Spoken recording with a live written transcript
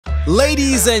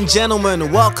Ladies and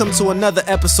gentlemen, welcome to another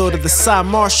episode of the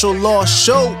Cymarshall Law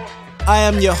Show. I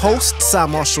am your host,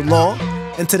 Cymarshall Law,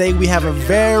 and today we have a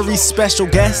very special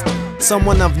guest,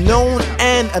 someone I've known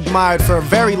and admired for a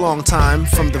very long time,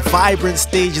 from the vibrant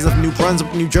stages of New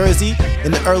Brunswick, New Jersey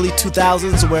in the early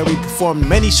 2000s, where we performed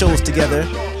many shows together,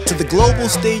 to the global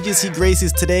stages he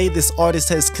graces today. This artist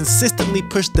has consistently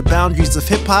pushed the boundaries of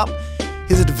hip-hop.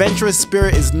 His adventurous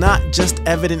spirit is not just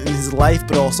evident in his life,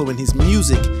 but also in his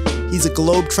music. He's a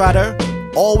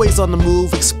globetrotter, always on the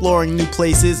move, exploring new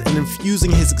places and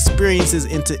infusing his experiences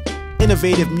into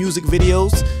innovative music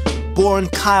videos. Born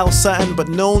Kyle Sutton, but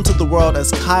known to the world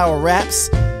as Kyle RAPPS,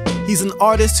 he's an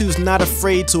artist who's not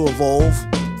afraid to evolve.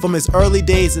 From his early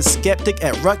days as Skeptik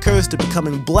at Rutgers to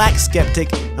becoming Black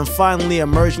Skeptik and finally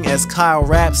emerging as Kyle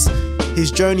RAPPS,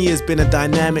 his journey has been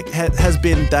dynamic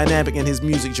in his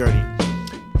music journey.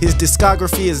 His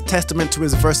discography is a testament to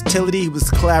his versatility with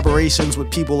collaborations with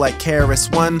people like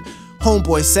KRS-One,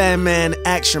 Homeboy Sandman,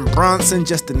 Action Bronson,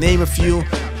 just to name a few.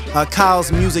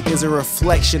 Kyle's music is a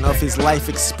reflection of his life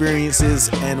experiences,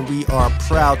 and we are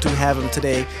proud to have him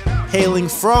today. Hailing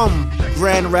from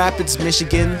Grand Rapids,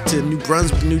 Michigan, to New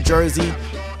Brunswick, New Jersey,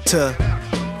 to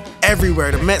everywhere,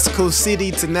 to Mexico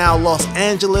City, to now Los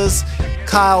Angeles.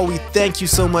 Kyle, we thank you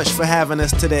so much for having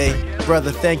us today.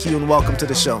 Brother, thank you and welcome to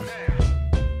the show.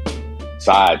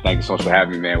 Side, thank you so much for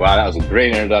having me, man. Wow, that was a great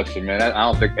introduction, man. I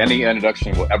don't think any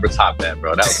introduction will ever top that,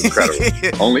 bro. That was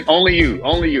incredible. only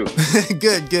you.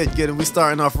 Good. And we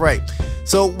starting off right.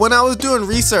 So when I was doing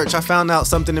research, I found out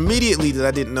something immediately that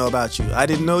I didn't know about you. I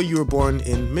didn't know you were born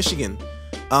in Michigan.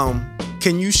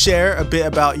 Can you share a bit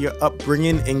about your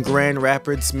upbringing in Grand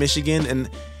Rapids, Michigan,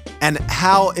 and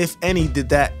how, if any, did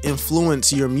that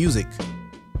influence your music?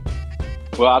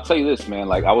 Well, I'll tell you this, man.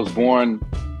 Like, I was born.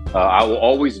 I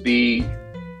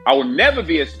will never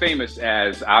be as famous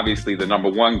as, obviously, the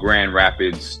 #1 Grand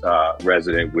Rapids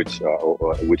resident, which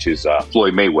is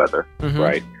Floyd Mayweather,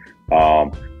 right?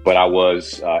 But I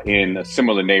was in a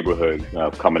similar neighborhood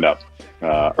coming up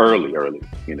early,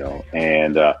 you know.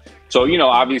 And so, you know,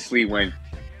 obviously, when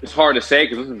it's hard to say,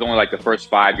 because this is only like the first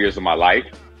 5 years of my life.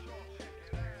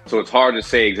 So it's hard to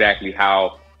say exactly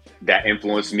how that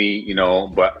influenced me, you know,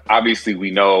 but obviously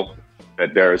we know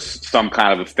that there's some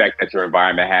kind of effect that your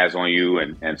environment has on you,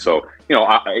 and so you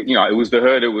know, it was the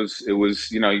hood, it was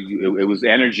you know, it was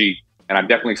energy, and I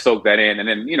definitely soaked that in. And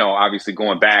then, you know, obviously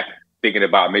going back, thinking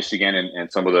about Michigan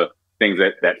and some of the things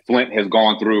that Flint has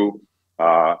gone through,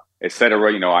 et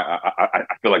cetera. You know, I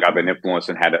feel like I've been influenced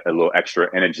and had a little extra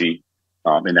energy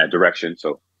in that direction.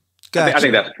 So gotcha. I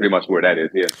think that's pretty much where that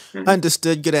is. Yeah.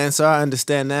 Understood. Good answer. I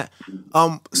understand that.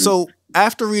 So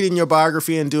after reading your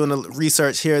biography and doing the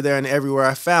research here, there, and everywhere,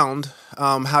 I found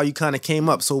how you kind of came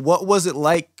up. So what was it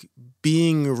like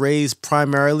being raised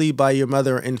primarily by your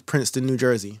mother in Princeton, New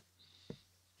Jersey?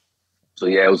 So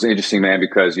yeah, it was interesting, man,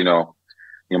 because you know,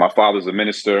 my father's a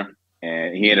minister,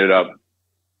 and he ended up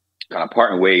kind of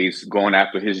parting ways, going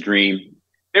after his dream.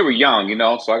 They were young, you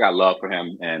know, so I got love for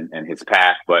him and his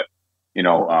path. But you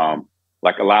know,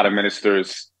 like a lot of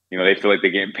ministers, you know, they feel like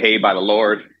they're getting paid by the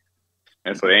Lord.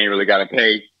 And so they ain't really got to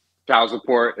pay child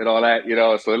support and all that, you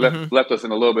know. So it left us in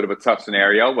a little bit of a tough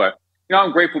scenario. But, you know,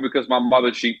 I'm grateful because my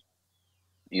mother, she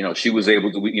was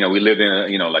able to, you know, we lived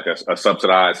in, like a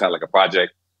subsidized, had like a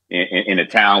project in a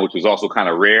town, which was also kind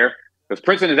of rare. Because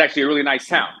Princeton is actually a really nice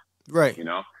town. Right. You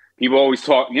know, people always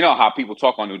talk, you know how people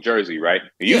talk on New Jersey, right?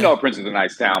 You know Princeton's a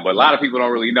nice town, but a lot of people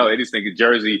don't really know. They just think of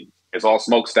Jersey is all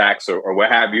smokestacks or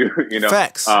what have you, you know.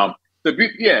 Facts.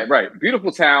 Yeah, right.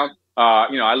 Beautiful town.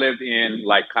 You know, I lived in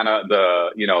like kind of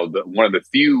one of the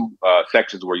few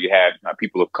sections where you had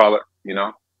people of color, you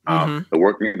know, the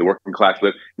working class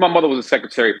live. My mother was a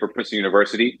secretary for Princeton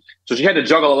University, so she had to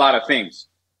juggle a lot of things.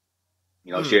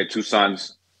 You know, she had 2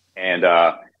 sons, and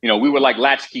you know, we were like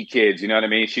latchkey kids. You know what I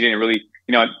mean? She didn't really,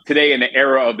 you know, today in the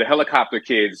era of the helicopter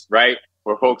kids, right,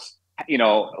 where folks, you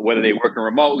know, whether they working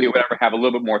remotely or whatever, have a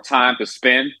little bit more time to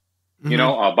spend, you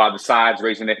know, by the sides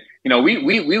raising it. You know,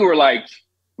 we were like.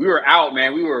 We were out,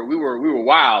 man. We were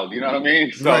wild. You know what I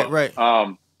mean? So,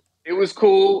 right. It was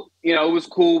cool. You know, it was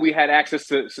cool. We had access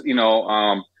to, you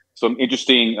know, some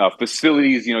interesting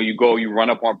facilities. You know, you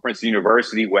run up on Princeton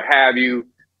University, what have you.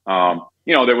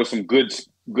 You know, there was some good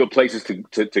places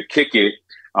to kick it.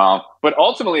 But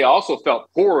ultimately, I also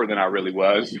felt poorer than I really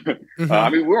was. I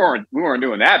mean, we weren't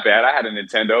doing that bad. I had a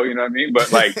Nintendo. You know what I mean?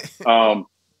 But like,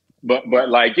 But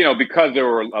like, you know, because there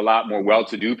were a lot more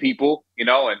well-to-do people, you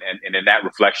know, and in that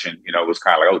reflection, you know, it was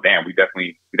kind of like, oh, damn, we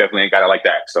definitely ain't got it like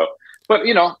that. So, but,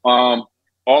 you know,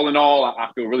 all in all,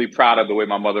 I feel really proud of the way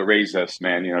my mother raised us,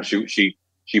 man. You know, she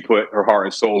she put her heart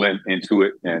and soul into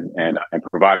it and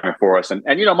providing for us. And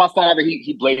you know, my father,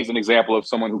 he blazed an example of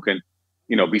someone who can,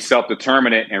 you know, be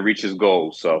self-determinate and reach his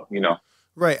goals. So, you know.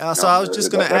 Right. So I was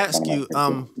just going to ask you,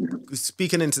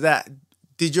 speaking into that,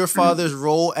 did your father's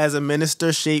role as a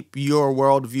minister shape your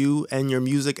worldview and your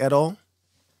music at all?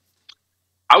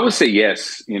 I would say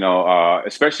yes. You know,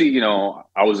 especially, you know,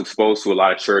 I was exposed to a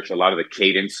lot of church, a lot of the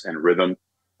cadence and rhythm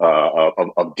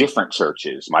of different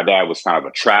churches. My dad was kind of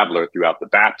a traveler throughout the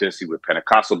Baptist. He was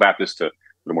Pentecostal Baptist to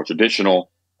the more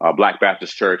traditional Black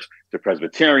Baptist church, to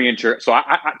Presbyterian church. So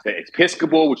I to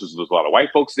Episcopal, which was, there's a lot of white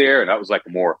folks there, and that was like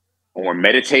a more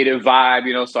meditative vibe,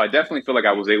 you know. So I definitely feel like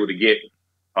I was able to get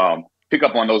pick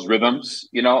up on those rhythms,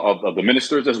 you know, of the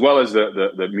ministers, as well as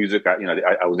the music.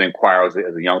 I was in choir as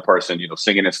a young person, you know,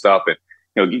 singing and stuff, and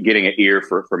you know, getting an ear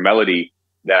for melody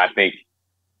that I think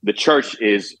the church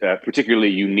is particularly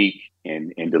unique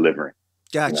in delivering.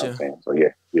 Gotcha. You know so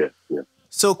yeah.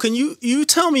 So can you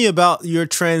tell me about your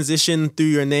transition through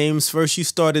your names? First, you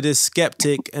started as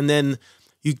Skeptik, and then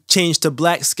you changed to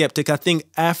Black Skeptik, I think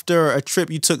after a trip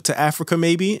you took to Africa,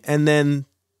 maybe, and then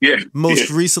most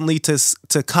recently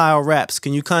to Kyle RAPPS.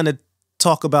 Can you kind of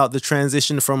talk about the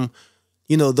transition from,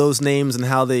 you know, those names and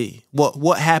how they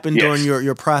what happened during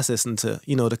your process and to,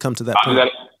 you know, to come to that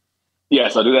point?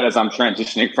 Yes, I do that as I'm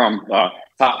transitioning from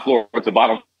top floor to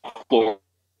bottom floor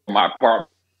of my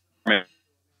apartment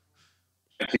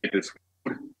to get this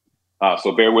food.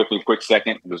 So bear with me a quick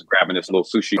second. I'm just grabbing this little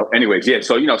sushi. Anyways, yeah.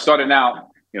 So, you know, starting out,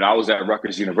 you know, I was at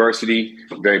Rutgers University.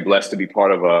 Very blessed to be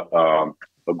part of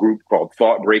a group called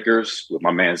Thought Breakers with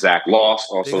my man Zach Loss,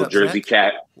 also Jersey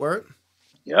Cat. Word.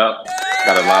 Yep.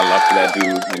 Got a lot of love for that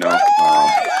dude, you know.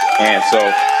 And so,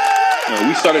 you know,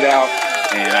 we started out,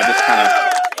 and I just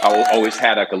I always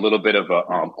had like a little bit of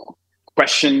a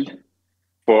question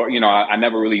for, you know, I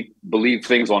never really believed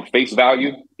things on face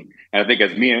value. And I think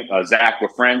as me and Zach were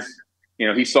friends, you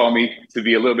know, he saw me to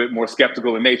be a little bit more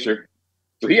skeptical in nature.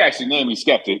 So he actually named me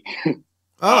Skeptik.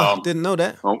 Oh, didn't know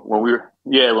that. When we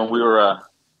were,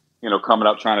 you know, coming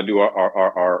up trying to do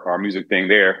our music thing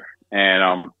there.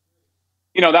 And,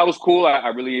 you know, that was cool. I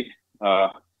really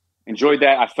enjoyed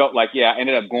that. I felt like, I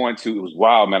ended up going to, it was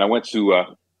wild, man. I went to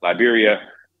Liberia.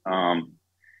 It was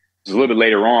a little bit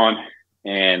later on,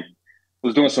 and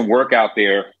was doing some work out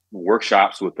there,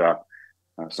 workshops with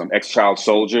some ex-child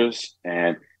soldiers,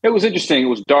 and it was interesting. It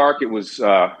was dark. It was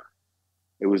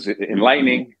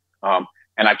enlightening, and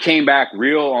I came back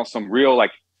on some real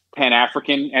like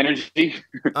Pan-African energy,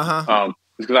 because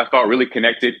I felt really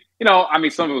connected. You know, I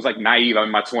mean, some of it was like naive. I'm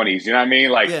in my 20s. You know what I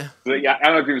mean? Like, I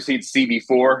don't know if you've ever seen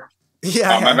CB4.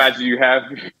 Yeah, I imagine you have.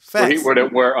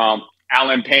 Where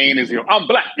Alan Payne is, you know, I'm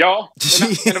black, y'all,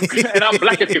 and I'm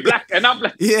black if you're black, and I'm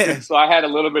black. Yeah. So I had a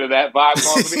little bit of that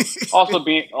vibe going for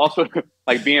me. Also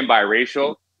like being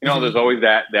biracial, you know, there's always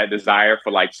that desire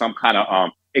for like some kind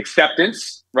of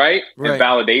acceptance, right? And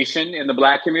validation in the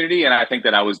Black community. And I think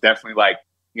that I was definitely like,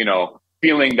 you know,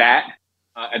 feeling that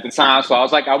at the time. So I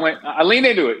was like, I leaned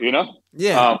into it, you know?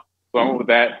 Yeah. So I went with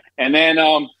that. And then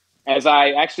as I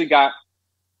actually got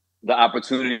the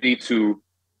opportunity to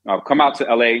come out to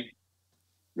LA,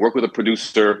 work with a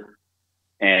producer,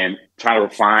 and try to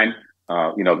refine,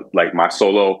 you know, like my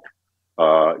solo,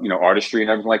 you know, artistry and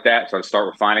everything like that. So I start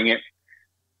refining it.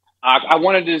 I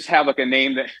wanted to just have like a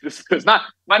name that it's not,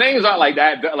 my name is not like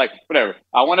that, like whatever.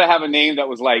 I wanted to have a name that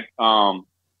was like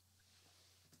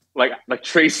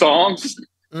Trey Songz.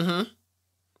 Mm-hmm.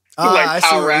 Like I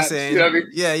see what you're saying. You know what I mean?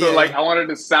 Yeah, so like I wanted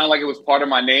to sound like it was part of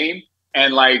my name,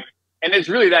 and it's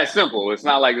really that simple. It's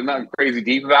not like there's nothing crazy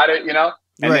deep about it, you know.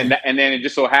 And then it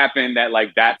just so happened that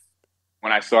like that's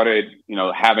when I started, you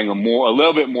know, having a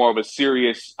little bit more of a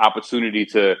serious opportunity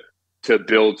to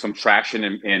build some traction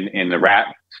in the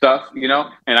rap stuff, you know.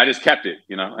 And I just kept it,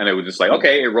 you know. And it was just like,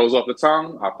 okay, it rolls off the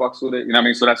tongue. I fucks with it, you know what I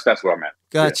mean. So that's where I'm at.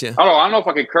 Gotcha. Yeah. I don't know if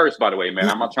I can curse, by the way, man.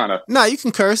 I'm not trying to. No, you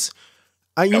can curse.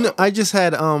 I just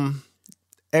had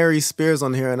Aries Spears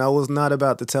on here, and I was not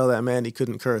about to tell that man he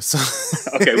couldn't curse.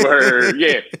 Okay, word,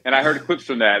 yeah. And I heard clips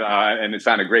from that, and it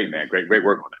sounded great, man. Great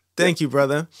work on that. Thank you,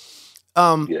 brother.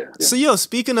 So,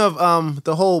 speaking of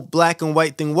the whole black and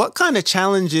white thing, what kind of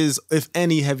challenges, if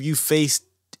any, have you faced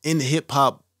in hip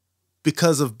hop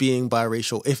because of being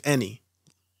biracial, if any?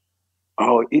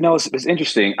 Oh, you know, it's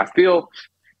interesting. I feel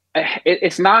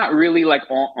it's not really like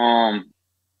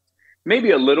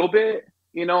maybe a little bit.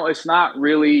 You know, it's not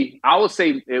really. I would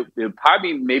say it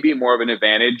probably maybe more of an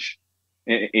advantage,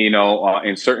 you know,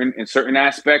 in certain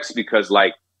aspects, because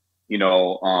like, you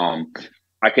know,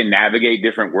 I can navigate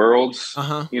different worlds,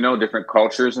 you know, different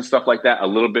cultures and stuff like that a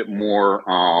little bit more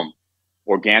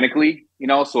organically, you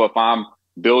know. So if I'm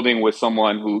building with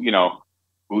someone who, you know,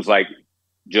 who's like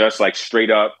just like straight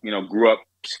up, grew up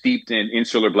steeped in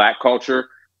insular Black culture,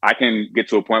 I can get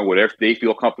to a point where if they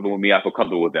feel comfortable with me, I feel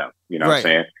comfortable with them. You know what I'm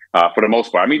saying? For the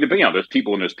most part. I mean, there's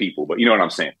people and there's people, but you know what I'm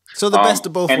saying? So the best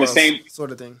of both worlds, the same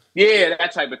sort of thing. Yeah,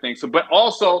 that type of thing. So, but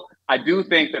also, I do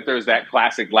think that there's that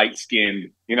classic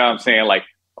light-skinned, you know what I'm saying? Like,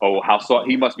 oh, how soft,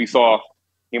 he must be soft.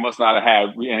 He must not have had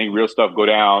any real stuff go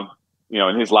down,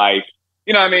 in his life.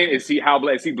 You know what I mean? Is he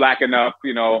Black enough,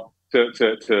 to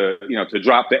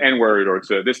drop the N-word or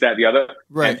to this, that, the other?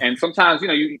 Right. And sometimes,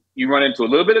 you run into a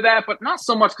little bit of that, but not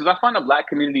so much, because I find the Black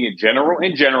community in general,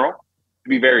 to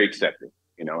be very accepting,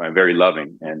 and very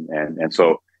loving. And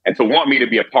so to want me to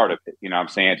be a part of it, you know what I'm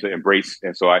saying? To embrace.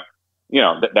 And so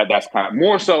that's kind of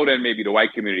more so than maybe the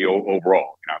white community overall, you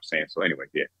know what I'm saying? So anyway,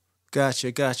 yeah.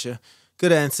 Gotcha.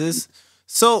 Good answers.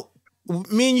 So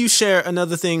me and you share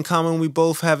another thing in common. We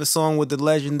both have a song with the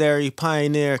legendary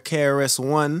pioneer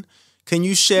KRS-One. Can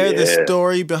you share the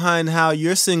story behind how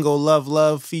your single Love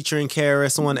Love featuring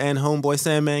KRS-One and Homeboy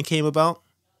Sandman came about?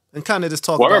 And kind of just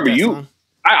talk about that song.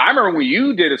 I remember when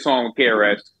you did a song with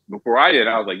KRS before I did.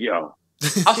 I was like, yo,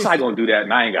 how's I gonna do that?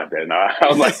 And I ain't got that. No, I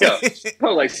was like, I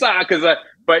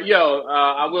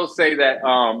will say that,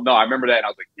 no, I remember that. And I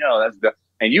was like, yo,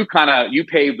 and you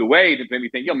paved the way to make me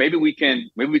think, maybe we can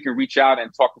reach out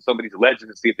and talk to some of these legends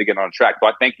and see if they get on track. So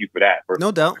I thank you for that.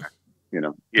 No doubt.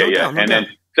 Then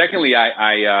secondly,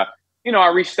 I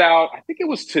reached out, I think it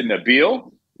was to Nabil.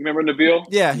 You remember Nabil?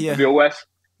 Yeah. Nabil West.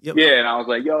 Yep. Yeah, and I was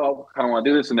like, yo, I kind of want to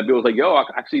do this. And Nabil was like, yo, I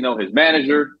actually know his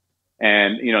manager.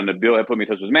 And, Nabil had put me in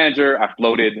touch with his manager. I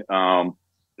floated the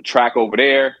track over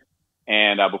there.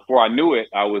 And before I knew it,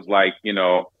 I was like,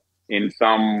 in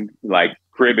some like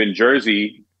crib in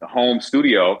Jersey, the home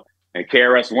studio, and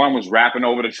KRS-One was rapping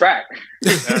over the track.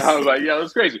 And I was like, yeah,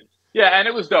 that's crazy. Yeah, and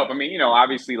it was dope. I mean,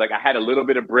 obviously, like I had a little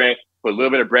bit of bread, put a little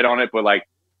bit of bread on it, but like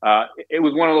it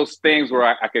was one of those things where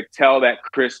I could tell that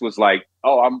Chris was like,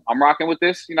 oh, I'm rocking with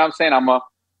this. You know what I'm saying? I'm gonna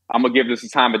give this a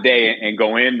time of day and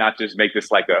go in, not just make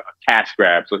this like a cash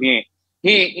grab. So he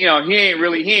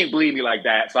ain't bleed me like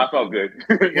that. So I felt good.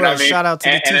 You know what I mean? Shout out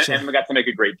to the teacher. And we got to make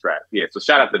a great track. Yeah. So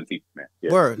shout out to the teacher, man.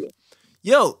 Yeah. Word.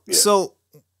 Yo, so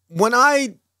when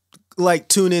I like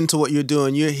tune into what you're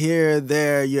doing, you're here,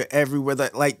 there, you're everywhere.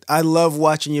 Like I love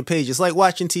watching your page. It's like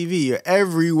watching TV. You're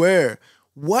everywhere.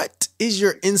 What is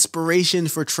your inspiration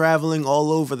for traveling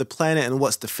all over the planet, and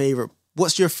what's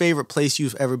your favorite place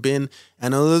you've ever been? I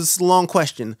know this is a long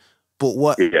question, but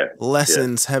what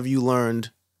lessons have you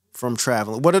learned from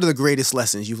traveling? What are the greatest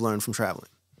lessons you've learned from traveling?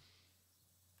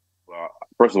 Well,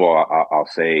 first of all, I'll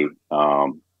say,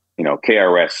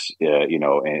 KRS,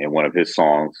 in one of his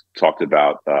songs talked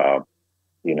about,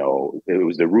 it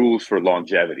was the rules for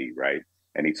longevity, right?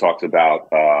 And he talked about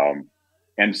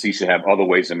MC should have other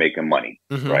ways of making money,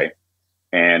 right?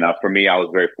 And for me, I was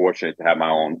very fortunate to have my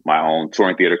own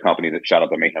touring theater company that shout out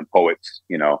to Mayhem Poets,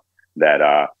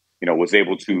 that was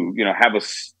able to have a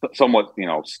somewhat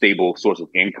stable source of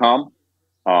income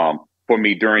for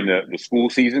me during the school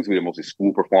seasons. We did mostly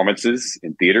school performances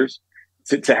in theaters.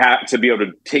 To be able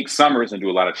to take summers and do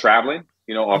a lot of traveling,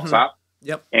 off top.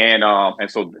 Yep. And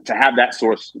so to have that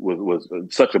source was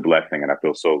such a blessing, and I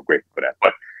feel so grateful for that.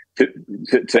 But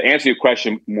to answer your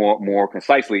question more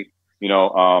concisely,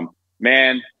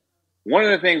 man, one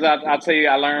of the things I'll tell you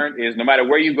I learned is no matter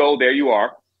where you go, there you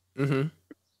are. Mm-hmm.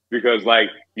 Because like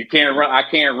I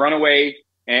can't run away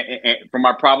from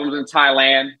my problems in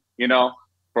Thailand,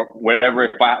 for whatever,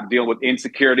 if I deal with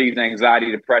insecurities,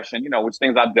 anxiety, depression, which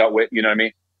things I've dealt with, you know what I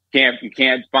mean? You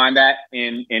can't find that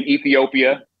in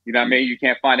Ethiopia, you know what I mean? You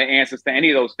can't find the answers to any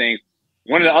of those things.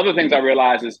 One of the other things I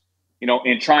realized is,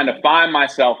 in trying to find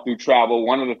myself through travel,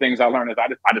 one of the things I learned is I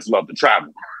just love to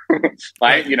travel.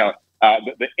 Like,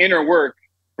 the inner work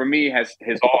for me has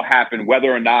all happened, whether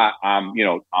or not I'm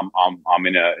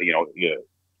in a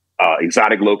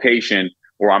exotic location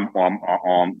or I'm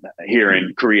here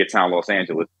in Koreatown, Los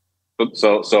Angeles.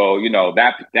 So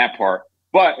that part.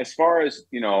 But as far as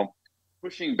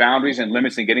pushing boundaries and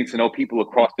limits and getting to know people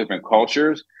across different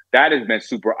cultures, that has been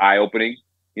super eye opening.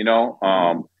 And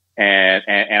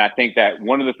I think that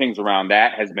one of the things around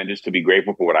that has been just to be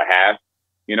grateful for what I have.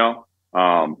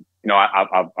 I've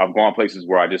gone places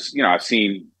where I just I've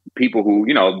seen people who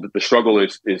the struggle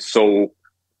is so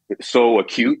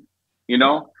acute,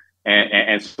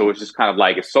 and so it's just kind of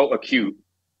like it's so acute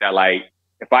that like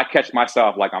if I catch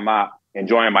myself like I'm not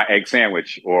enjoying my egg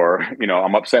sandwich or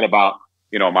I'm upset about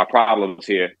my problems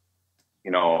here,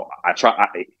 I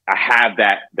have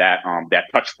that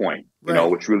touch point,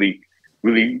 which really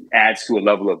adds to a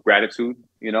level of gratitude,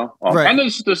 right. And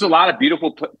there's a lot of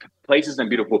beautiful places and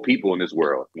beautiful people in this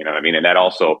world, you know what I mean? And that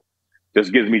also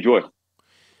just gives me joy.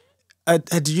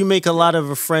 Did you make a lot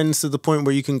of friends to the point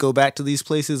where you can go back to these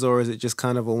places, or is it just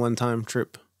kind of a one-time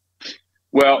trip?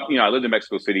 Well, I lived in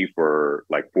Mexico City for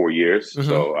like 4 years,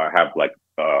 so I have like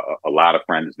a lot of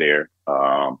friends there,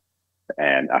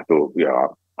 and I feel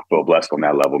blessed on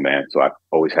that level, man. So I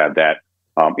always have that.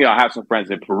 I have some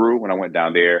friends in Peru when I went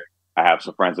down there. I have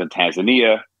some friends in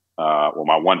Tanzania. Well,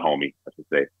 my one homie, I should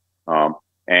say,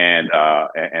 and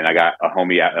I got a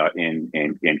homie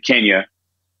in Kenya.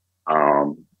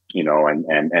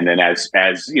 And then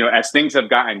as things have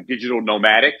gotten digital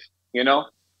nomadic,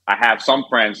 I have some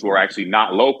friends who are actually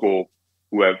not local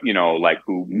who have,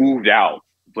 who moved out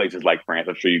places like France.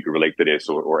 I'm sure you could relate to this,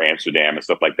 or Amsterdam and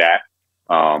stuff like that.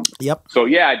 Yep. So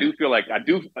yeah, I do feel like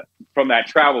from that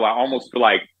travel, I almost feel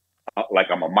like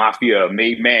I'm a mafia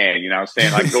made man, you know what I'm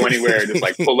saying? Like go anywhere and just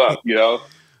like pull up,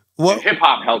 What hip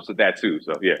hop helps with that too.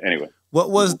 So yeah, anyway. What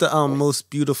was the most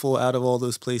beautiful out of all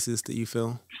those places that you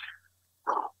feel?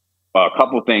 A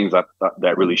couple of things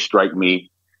that really strike me.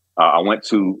 I went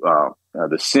to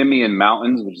the Simien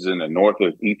Mountains, which is in the north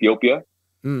of Ethiopia.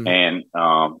 And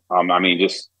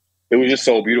it was just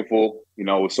so beautiful, it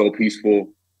was so peaceful.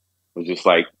 It was just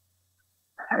like,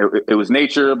 it was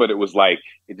nature, but it was like,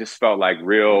 it just felt like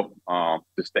real,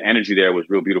 just the energy there was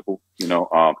real beautiful.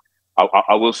 I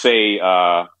will say,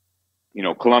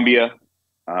 Colombia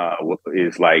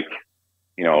is like,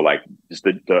 like just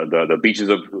the beaches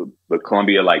of the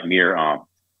Colombia, like near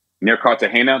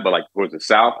Cartagena, but like towards the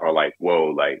south are like, whoa,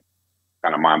 like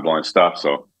kind of mind blowing stuff.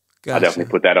 So Gotcha. I definitely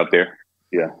put that up there.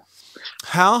 Yeah.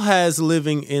 How has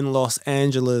living in Los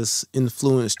Angeles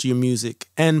influenced your music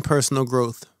and personal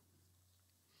growth?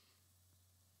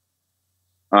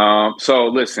 So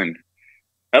listen,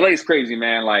 LA is crazy,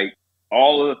 man. Like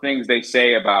all of the things they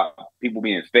say about people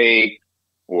being fake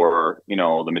or,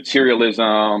 the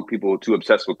materialism, people too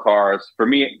obsessed with cars. For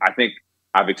me, I think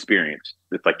I've experienced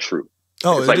it's like true.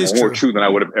 Oh, it's like more true than I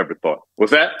would have ever thought.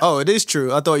 What's that? Oh, it is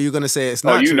true. I thought you were going to say it's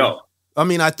not true. I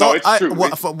mean, I thought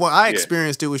what I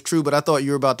experienced, it was true, but I thought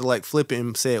you were about to like flip it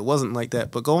and say it wasn't like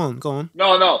that. But go on.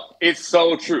 No, it's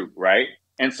so true, right?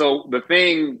 And so the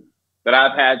thing that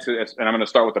I've had to, and I'm going to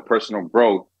start with the personal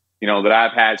growth, that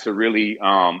I've had to really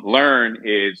learn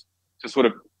is to sort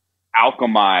of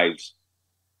alchemize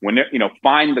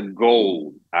find the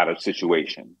gold out of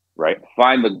situation, right?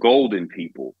 Find the gold in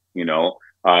people,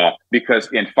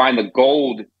 and find the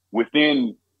gold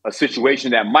within a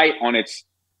situation that might on its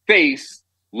face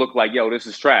look like, yo, this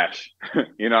is trash.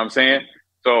 You know what I'm saying?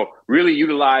 So really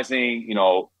utilizing,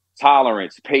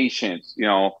 tolerance, patience,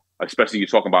 especially you're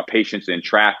talking about patience in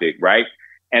traffic, right?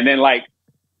 And then like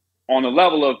on the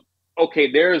level of,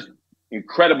 okay, there's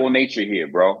incredible nature here,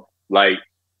 bro. Like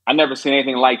I never seen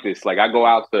anything like this. Like I go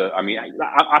out to, I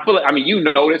feel like, you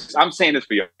know this. I'm saying this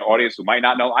for your audience who might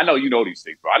not know. I know you know these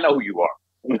things, bro. I know who you are.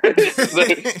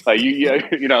 Like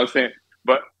you know what I'm saying?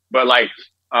 But like,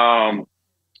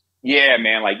 yeah,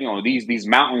 man, like, these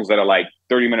mountains that are like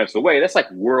 30 minutes away, that's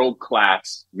like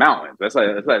world-class mountains. That's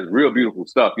like real beautiful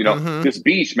stuff. This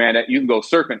beach, man, that you can go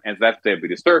surfing, and that's the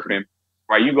surfing,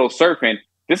 right? You go surfing.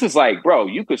 This is like, bro,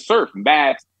 you could surf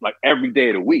mad like every day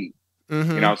of the week. You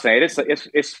know what I'm saying?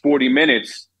 It's 40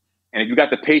 minutes. And if you got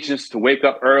the patience to wake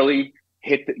up early,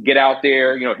 get out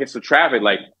there, hit some traffic,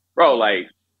 like, bro, like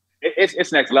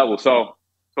it's next level. So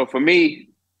for me,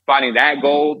 finding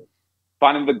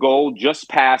the gold just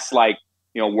past like,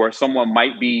 where someone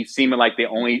might be seeming like they're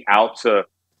only out to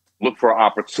look for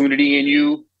opportunity in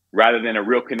you rather than a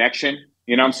real connection.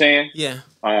 You know what I'm saying? Yeah.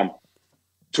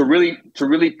 To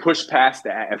really push past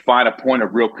that and find a point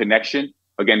of real connection.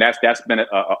 Again, that's been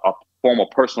a form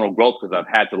of personal growth because I've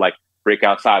had to like break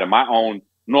outside of my own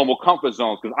normal comfort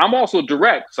zones. Because I'm also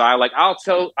direct, so I'll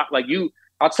tell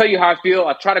you how I feel.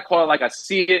 I try to call it like I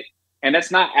see it, and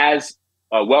that's not as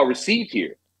well received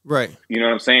here. Right. You know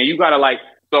what I'm saying? You gotta like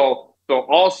so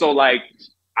also like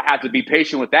I have to be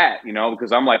patient with that,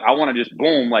 because I'm like I want to just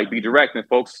boom like be direct and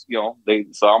folks,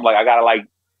 so I'm like I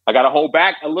gotta hold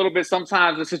back a little bit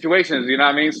sometimes in situations. You know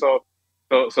what I mean? So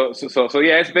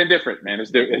yeah, it's been different, man.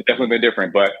 It's definitely been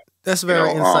different, but that's very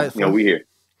insightful. We here.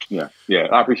 Yeah,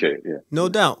 I appreciate it. Yeah, no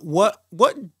doubt. What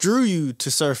drew you to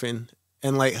surfing,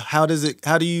 and like how does it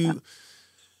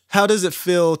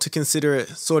feel to consider it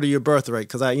sort of your birthright?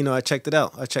 Because I checked it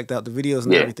out. I checked out the videos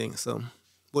and everything. So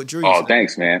what drew you? Oh,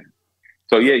 thanks, man.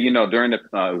 So yeah, during it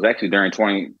was actually during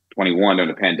 2021 during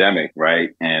the pandemic, right?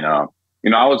 And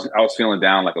I was feeling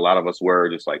down like a lot of us were,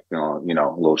 just like feeling,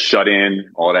 a little shut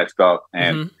in, all that stuff.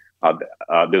 And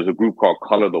there's a group called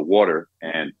Color the Water,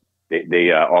 and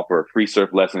they offer free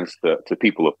surf lessons to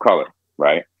people of color,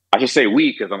 right? I should say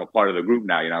we because I'm a part of the group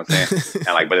now, you know what I'm saying?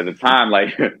 And like, but at the time,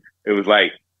 like it was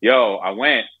like, yo, I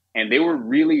went and they were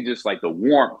really just like the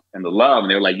warmth and the love.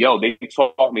 And they were like, yo, they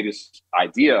taught me this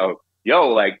idea of, yo,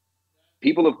 like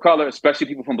people of color, especially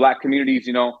people from Black communities,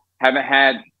 you know, haven't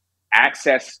had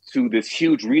access to this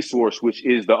huge resource, which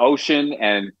is the ocean,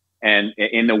 and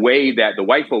in the way that the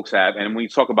white folks have. And when you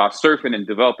talk about surfing and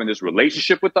developing this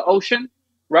relationship with the ocean,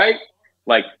 right?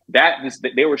 Like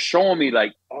they were showing me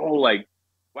like, oh, like,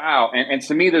 wow. And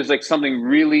to me, there's like something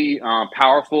really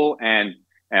powerful and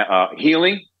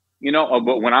healing, you know,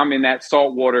 but when I'm in that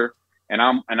salt water and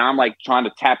I'm like trying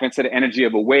to tap into the energy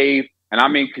of a wave, and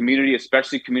I'm in community,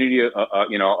 especially community,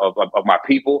 you know, of my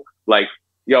people, like,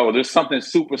 yo, there's something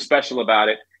super special about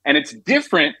it. And it's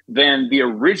different than the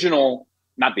original,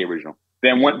 not the original,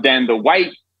 than the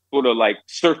white sort of like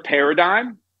surf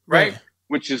paradigm, right?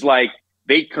 Which is like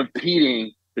they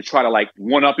competing to try to like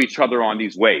one up each other on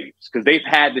these waves because they've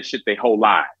had this shit their whole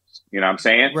lives. You know what I'm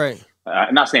saying? Right.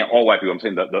 I'm not saying all white people. I'm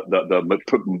saying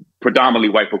the predominantly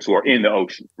white folks who are in the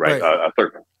ocean, right?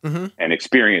 Surfing and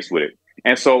experienced with it.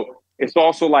 And so it's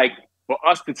also like for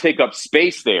us to take up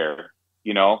space there,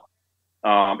 you know,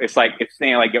 it's like it's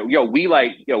saying like,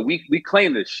 we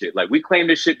claim this shit. Like we claim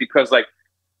this shit because like,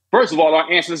 first of all, our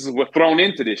ancestors were thrown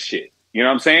into this shit. You know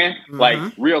what I'm saying? Like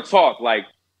real talk, like,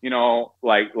 you know,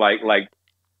 like a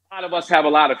lot of us have a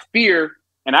lot of fear.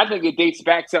 And I think it dates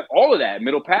back to all of that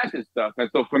Middle Passage stuff. And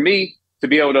so for me to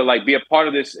be able to like be a part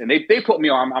of this, and they put me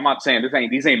on, I'm not saying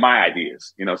these ain't my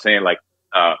ideas, you know what I'm saying? Like,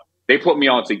 they put me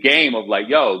on to game of like,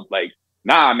 yo, like,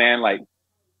 nah, man, like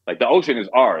the ocean is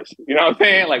ours. You know what I'm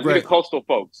saying? Like we're the coastal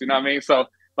folks, you know what I mean? So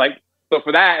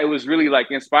for that, it was really like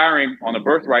inspiring on the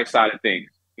birthright side of things,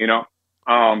 you know?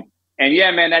 And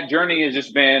yeah, man, that journey has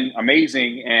just been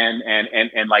amazing.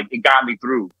 And like, it got me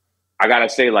through. I gotta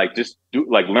say, like, just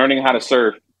learning how to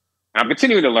surf. And I'm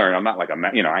continuing to learn. I'm not like I've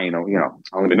only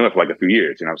been doing it for like a few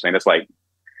years. You know what I'm saying? That's like,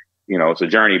 you know, it's a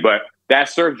journey. But that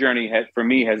surf journey for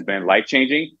me has been life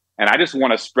changing. And I just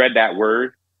want to spread that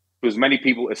word to as many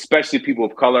people, especially people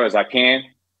of color, as I can.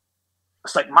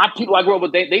 It's like my people I grew up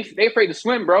with, they afraid to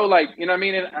swim, bro. Like, you know what I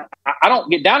mean? And I don't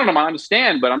get down on them. I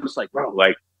understand, but I'm just like, bro,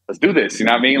 like, let's do this. You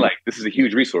know what I mean? Like, this is a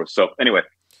huge resource. So anyway.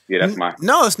 Yeah, that's mine.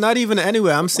 No, it's not even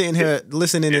anywhere. I'm sitting here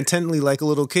listening intently like a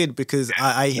little kid because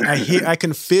I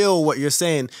can feel what you're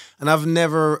saying, and I've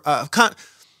never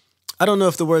I don't know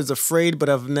if the word's afraid, but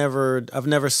I've never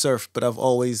surfed, but I've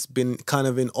always been kind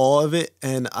of in awe of it,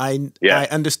 and I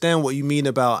understand what you mean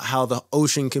about how the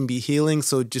ocean can be healing.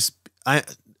 So just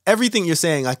everything you're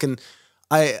saying, I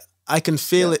can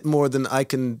feel it more than I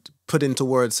can put into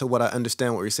words. So what I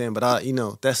understand what you're saying, but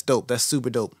that's dope. That's super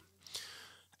dope.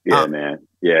 Yeah, man.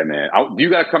 Yeah, man. You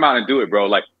got to come out and do it, bro.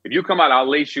 Like, if you come out, I'll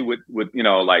lace you with you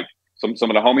know, like some of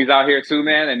the homies out here too,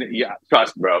 man. And yeah,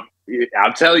 trust, bro.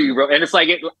 I'll tell you, bro. And it's like,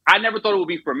 I never thought it would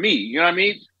be for me. You know what I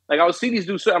mean? Like, I would see these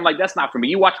dudes. I'm like, that's not for me.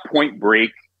 You watch Point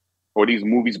Break or these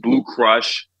movies, Blue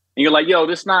Crush, and you're like, yo,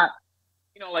 this not,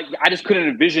 you know, like, I just couldn't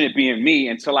envision it being me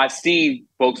until I seen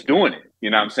folks doing it.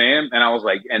 You know what I'm saying? And I was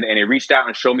like, and it reached out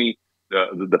and showed me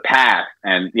the path.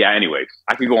 And yeah, anyways,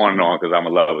 I can go on and on because I'm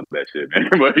in love with that shit, man.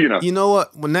 But you know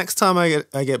what? Well, next time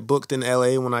I get booked in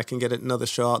LA, when I can get another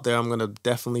show out there, I'm gonna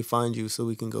definitely find you so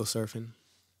we can go surfing.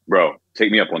 Bro, take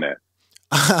me up on that.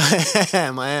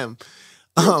 I am.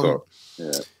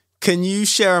 Yeah. Can you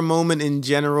share a moment in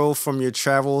general from your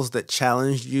travels that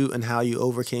challenged you and how you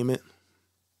overcame it?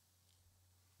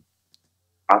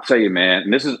 I'll tell you, man.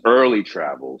 And this is early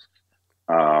travels.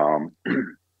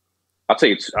 I'll tell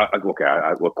you, okay,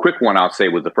 a quick one I'll say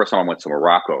was the first time I went to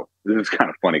Morocco. This is kind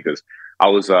of funny because I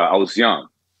was young.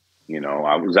 You know,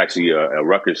 I was actually a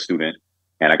Rutgers student,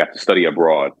 and I got to study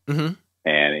abroad and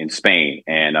in Spain.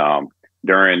 And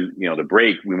during, you know, the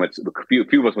break, we went to, a few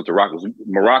of us went to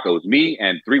Morocco. It was me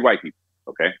and 3 white people,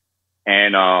 okay?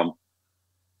 And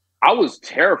I was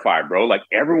terrified, bro. Like,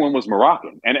 everyone was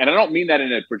Moroccan. And I don't mean that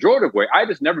in a pejorative way. I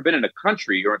just never been in a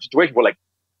country or a situation where, like,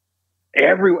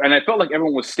 and I felt like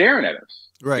everyone was staring at us.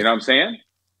 Right. You know what I'm saying?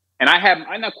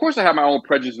 And of course I have my own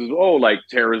prejudices, like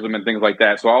terrorism and things like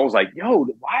that. So I was like, yo,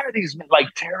 why are these like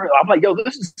terrorists? I'm like, yo,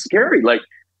 this is scary. Like,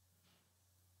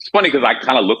 it's funny because I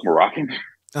kind of look Moroccan.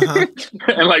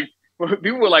 And like,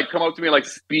 people would like come up to me and like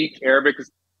speak Arabic.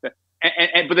 But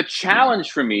the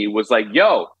challenge for me was like,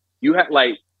 yo, you have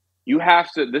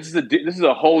to, this is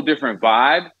a whole different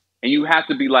vibe. And you have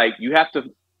to be like, you have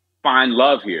to find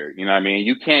love here. You know what I mean?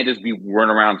 You can't just be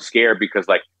running around scared because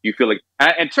like you feel like,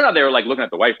 and it turned out they were like looking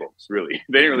at the white folks, really.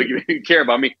 They didn't really care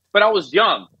about me. But I was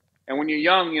young. And when you're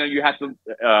young, you know, you have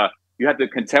to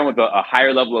contend with a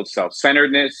higher level of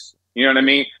self-centeredness. You know what I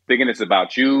mean? Thinking it's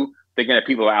about you, thinking that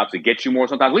people are out to get you more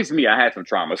sometimes. At least me, I had some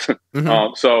traumas.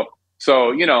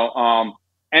 So, you know,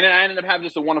 and then I ended up having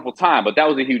just a wonderful time. But that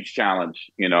was a huge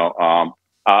challenge, you know.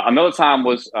 Another time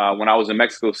was when I was in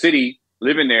Mexico City,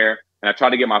 living there, and I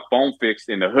tried to get my phone fixed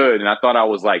in the hood, and I thought I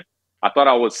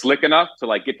was slick enough to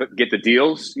like get the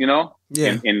deals, you know,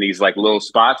 in these like little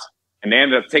spots, and they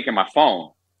ended up taking my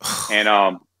phone,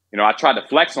 and you know, I tried to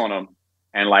flex on them,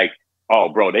 and like, oh,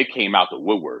 bro, they came out the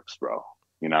woodworks, bro.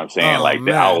 You know what I'm saying? Oh, like,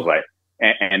 man. I was like,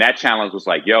 and that challenge was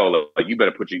like, yo, look, like, you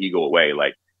better put your ego away.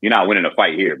 Like, you're not winning a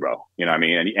fight here, bro. You know what I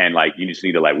mean? And like, you just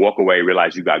need to like walk away,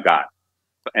 realize you got.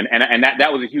 And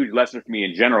that was a huge lesson for me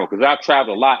in general, because I've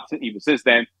traveled a lot even since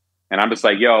then. And I'm just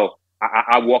like, yo,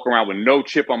 I walk around with no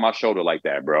chip on my shoulder like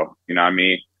that, bro. You know what I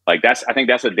mean? Like, I think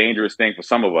that's a dangerous thing for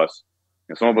some of us.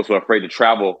 And some of us are afraid to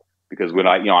travel because we're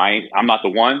like, you know, I'm not the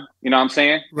one, you know what I'm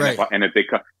saying? Right. And if they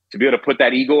come to be able to put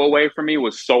that ego away from me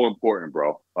was so important,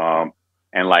 bro.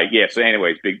 And like, yeah. So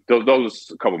anyways, those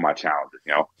are a couple of my challenges,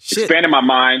 you know, expanding my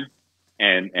mind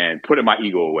and putting my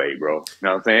ego away, bro. You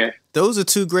know what I'm saying? Those are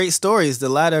two great stories. The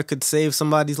latter could save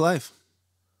somebody's life.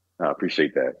 I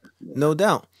appreciate that. No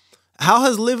doubt. How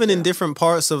has living in different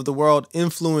parts of the world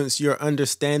influenced your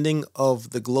understanding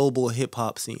of the global hip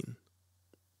hop scene?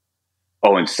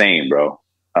 Oh, insane, bro.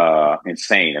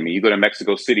 Insane. I mean, you go to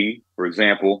Mexico City, for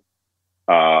example,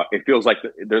 it feels like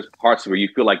there's parts where you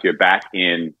feel like you're back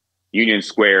in Union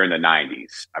Square in the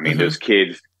 90s. I mean, there's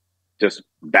kids just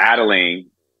battling,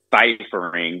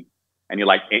 ciphering, and you're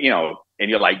like, you know,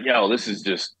 yo, this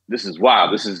is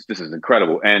wild. This is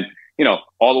incredible. And, you know,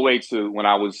 all the way to when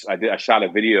I shot a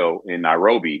video in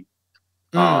Nairobi,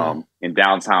 in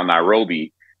downtown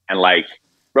Nairobi. And like,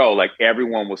 bro, like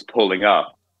everyone was pulling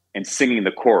up and singing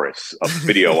the chorus of the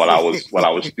video while I was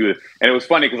doing it. And it was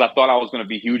funny because I thought I was going to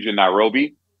be huge in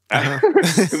Nairobi.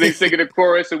 Because they singing the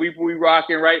chorus and we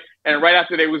rocking, right? And right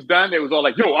after they was done, they was all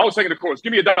like, yo, I was singing the chorus.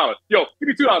 Give me $1. Yo, give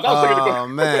me $2. I was singing the chorus.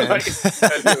 Man.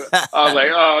 Like, I was like,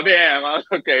 oh,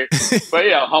 damn. Okay. But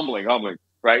yeah, humbling,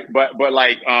 right? But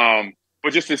like,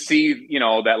 but just to see, you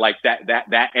know, that like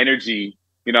that energy,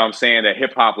 you know what I'm saying, that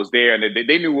hip hop was there and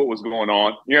they knew what was going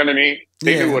on. You know what I mean?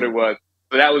 They knew what it was.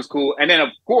 So that was cool. And then of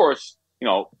course, you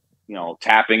know,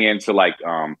 tapping into like,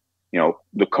 you know,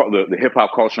 the hip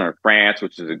hop culture in France,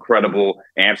 which is incredible,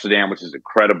 Amsterdam, which is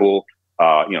incredible,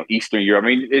 you know, Eastern Europe. I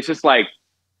mean, it's just like,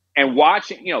 and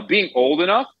watching, you know, being old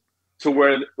enough to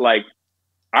where like,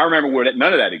 I remember where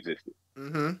none of that existed.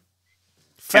 And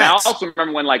I also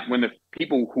remember when the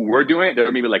people who were doing it, there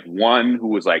were maybe like one who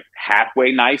was like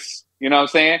halfway nice, you know what I'm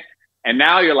saying? And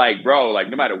now you're like, bro, like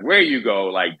no matter where you go,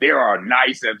 like there are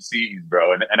nice MCs,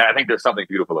 bro. And I think there's something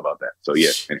beautiful about that. So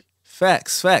yeah.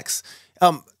 Facts.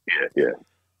 Yeah.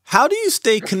 How do you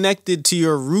stay connected to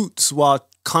your roots while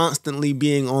constantly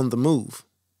being on the move?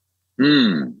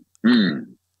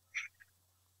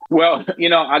 Well, you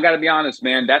know, I got to be honest,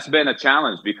 man. That's been a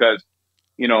challenge because,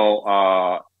 you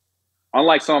know,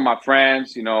 unlike some of my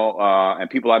friends, you know, and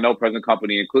people I know, present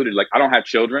company included, like I don't have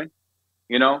children,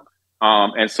 you know,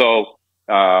 and so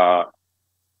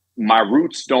my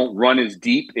roots don't run as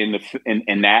deep in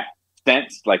that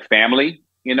sense, like family,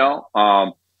 you know.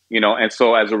 And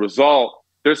so as a result,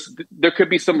 there could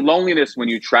be some loneliness when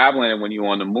you're traveling and when you're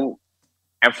on the move.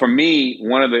 And for me,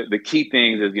 one of the key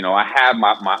things is, you know, I have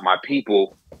my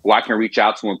people who I can reach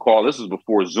out to and call. This is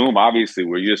before Zoom, obviously,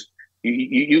 where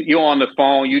you're on the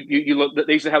phone. You look.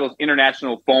 They used to have those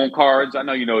international phone cards. I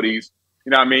know you know these. You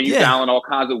know what I mean? You dialing all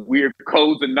kinds of weird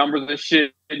codes and numbers and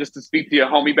shit just to speak to your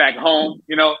homie back home,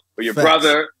 you know, or your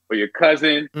brother or your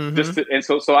cousin.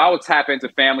 So I would tap into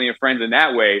family and friends in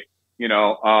that way. You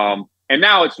know, and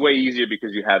now it's way easier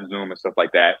because you have Zoom and stuff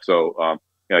like that. So,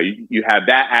 you know, you have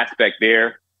that aspect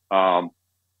there,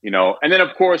 you know, and then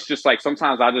of course, just like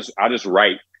sometimes I just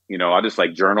write, you know, I just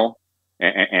like journal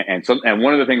and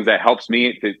one of the things that helps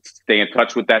me to stay in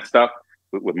touch with that stuff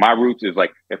with my roots is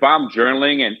like, if I'm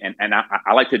journaling and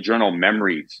I like to journal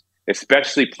memories,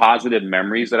 especially positive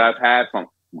memories that I've had from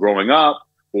growing up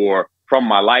or from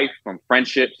my life, from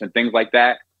friendships and things like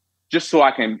that. Just so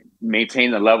I can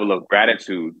maintain the level of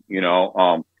gratitude, you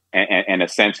know, and a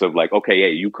sense of like, okay, yeah,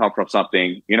 you come from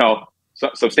something, you know,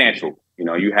 substantial. You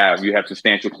know, you have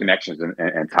substantial connections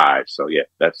and ties. So yeah,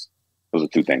 those are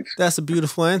two things. That's a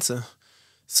beautiful answer.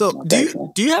 So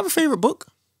do you have a favorite book?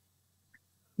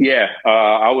 Yeah,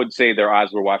 I would say Their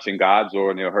Eyes Were Watching God's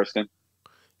or Neil Hurston.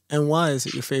 And why is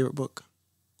it your favorite book?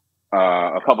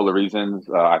 A couple of reasons.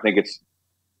 I think it's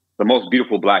the most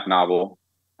beautiful Black novel.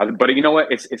 But you know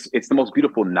what? It's the most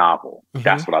beautiful novel.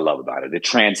 That's what I love about it. It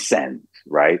transcends,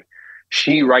 right?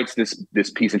 She writes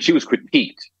this piece, and she was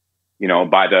critiqued, you know,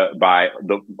 by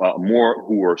the more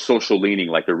who were social leaning,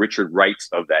 like the Richard Wrights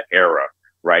of that era,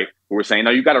 right? Who were saying,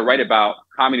 no, you got to write about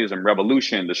communism,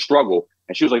 revolution, the struggle,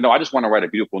 And she was like, no, I just want to write a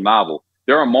beautiful novel.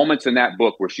 There are moments in that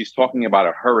book where she's talking about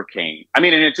a hurricane. I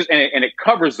mean, and it just and it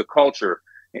covers the culture,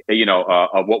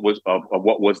 of what was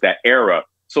that era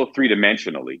so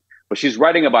three-dimensionally. But she's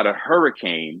writing about a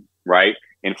hurricane, right,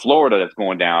 in Florida that's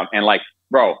going down, and like,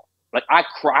 bro, like I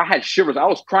had shivers. I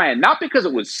was crying, not because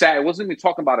it was sad. It wasn't even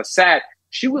talking about a sad.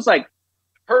 She was like,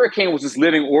 hurricane was this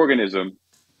living organism,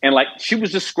 and like she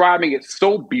was describing it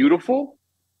so beautiful.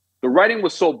 The writing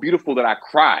was so beautiful that I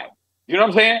cried. You know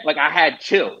what I'm saying? Like I had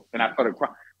chills and I started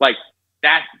crying. Like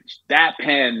that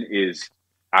pen is,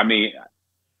 I mean,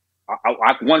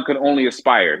 one could only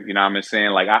aspire. You know what I'm saying?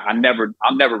 Like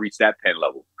I'll never reach that pen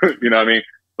level. You know what I mean?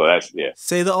 So that's, yeah.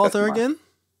 Say the author again.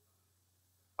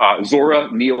 Zora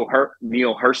Neale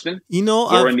Hurston. You know,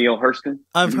 Zora Neale Hurston.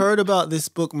 I've heard about this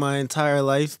book my entire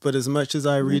life, but as much as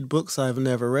I read books, I've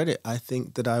never read it. I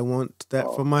think that I want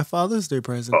that for my Father's Day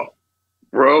present. Oh.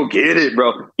 Bro, get it,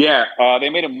 bro. Yeah, they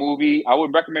made a movie. I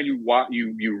would recommend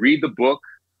you read the book.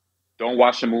 Don't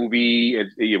watch the movie.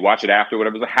 You watch it after,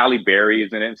 whatever. Halle Berry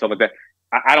is in it and stuff like that.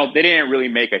 They didn't really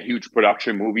make a huge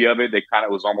production movie of it. They kind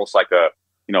of was almost like a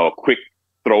quick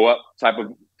throw up type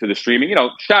of to the streaming.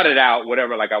 Shout it out,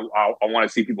 whatever. Like I want to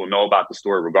see people know about the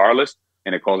story regardless,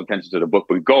 and it calls attention to the book.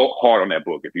 But go hard on that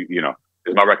book if it's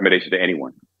my recommendation to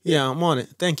anyone. Yeah, I'm on it.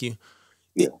 Thank you.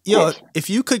 Yeah, yo, if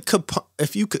you could compose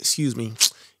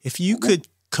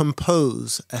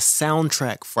a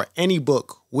soundtrack for any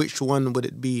book, which one would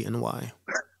it be and why?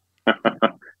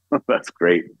 That's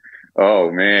great.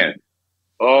 Oh man.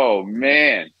 I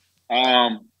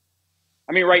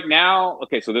mean, right now,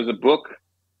 okay, so there's a book.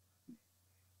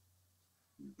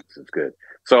 This is good.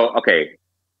 So, okay,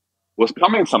 what's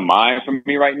coming to mind for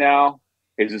me right now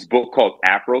is this book called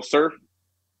Afro Surf.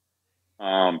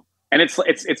 And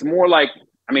it's more like,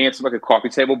 I mean, it's like a coffee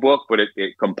table book, but it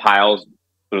compiles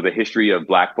sort of the history of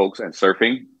Black folks and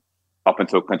surfing up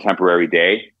until contemporary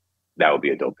day. That would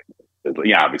be a dope.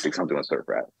 Yeah, obviously something with surf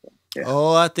rap. So, yeah.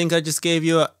 Oh, I think I just gave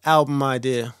you an album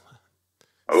idea.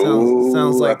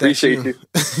 Sounds like I appreciate you.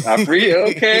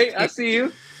 Okay, I see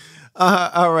you.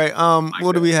 All right.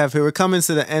 What do we have here? We're coming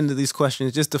to the end of these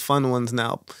questions, just the fun ones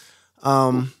now.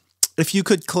 If you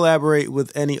could collaborate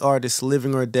with any artist,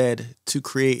 living or dead, to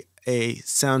create a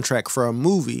soundtrack for a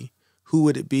movie, who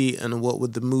would it be and what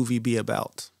would the movie be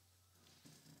about?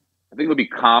 I think it would be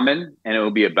Common, and it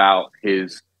would be about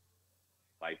his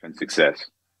life and success.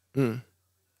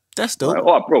 That's dope.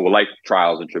 Oh, bro, life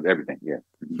trials and trip, everything. Yeah.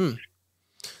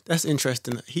 That's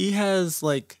interesting. He has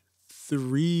like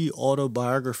 3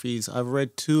 autobiographies. I've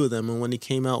read 2 of them, and when he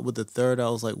came out with the 3rd, I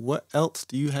was like, "What else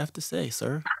do you have to say,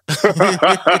 sir?"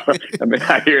 I mean,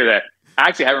 I hear that. I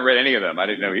actually haven't read any of them. I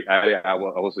didn't know. I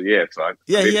was yeah. So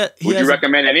would you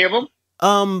recommend any of them?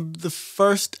 The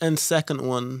first and second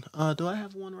one. Do I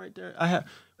have one right there? I have.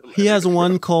 He has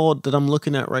one called that I'm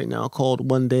looking at right now called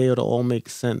 "One Day It'll All Make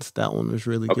Sense." That one was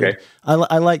really good. I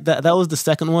like that. That was the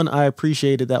second one. I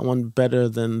appreciated that one better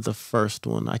than the first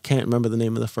one. I can't remember the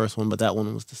name of the first one, but that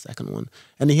one was the second one.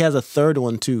 And he has a third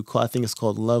one too. I think it's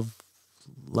called Love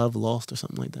Lost or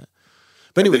something like that.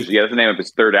 But anyway, yeah, that's the name of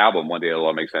his 3rd album. One Day It'll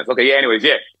All Make Sense. Okay, yeah. Anyways,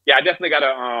 yeah. I definitely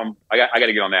gotta I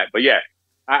gotta get on that. But yeah,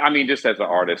 I mean, just as an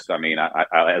artist, I mean, I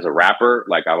as a rapper,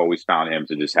 like I've always found him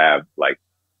to just have like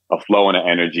a flow and an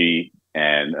energy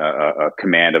and a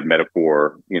command of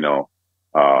metaphor,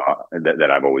 that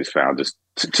I've always found just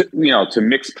to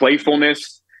mix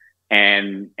playfulness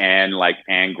and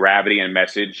gravity and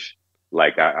message.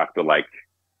 Like I feel like,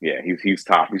 yeah, he's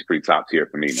top. He's pretty top tier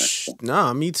for me, man. So.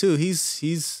 Nah, me too.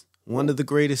 He's one of the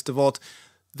greatest of all.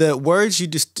 The words you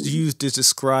just used to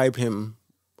describe him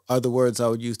are the words I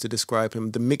would use to describe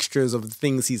him. The mixtures of the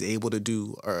things he's able to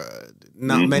do are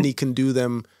not many can do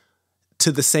them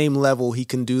to the same level he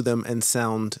can do them and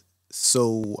sound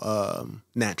so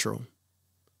natural.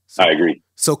 So, I agree.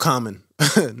 So common.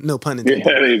 No pun intended.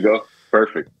 Yeah, there you go.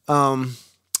 Perfect.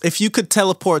 If you could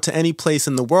teleport to any place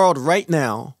in the world right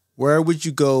now, where would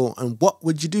you go and what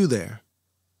would you do there?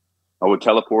 I would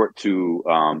teleport to,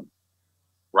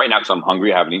 right now because I'm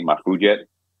hungry, I haven't eaten my food yet.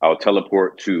 I would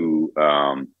teleport to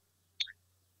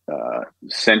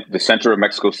the center of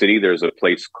Mexico City. There's a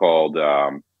place called,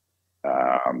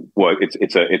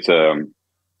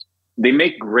 they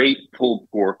make great pulled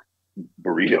pork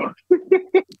burritos,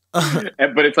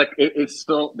 but it's like, it's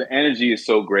so, the energy is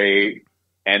so great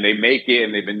and they make it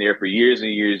and they've been there for years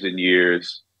and years and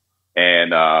years.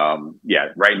 And yeah,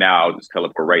 right now I'll just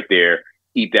teleport right there,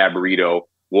 eat that burrito,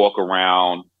 walk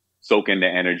around, soak in the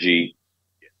energy.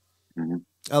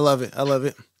 I love it. I love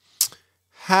it.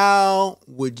 How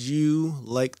would you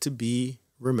like to be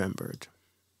remembered?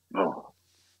 Oh,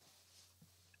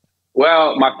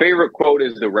 Well, my favorite quote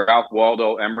is the Ralph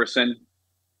Waldo Emerson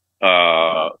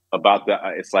about the.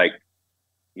 It's like,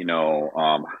 you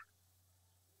know,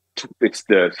 it's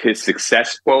his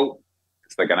success quote.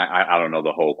 It's like, and I don't know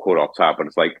the whole quote off top, but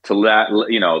it's like to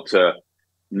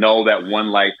know that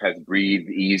one life has breathed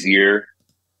easier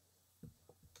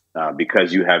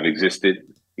because you have existed.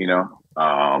 You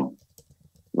know,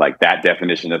 like that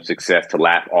definition of success: to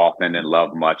laugh often and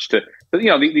love much. To you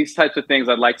know, these types of things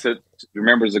I'd like to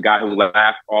remember as a guy who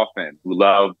laughed often, who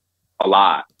loved a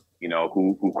lot. You know,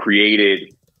 who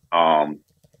created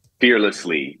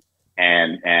fearlessly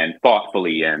and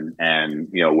thoughtfully and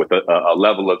you know, with a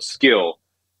level of skill.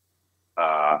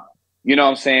 You know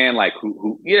what I'm saying? Like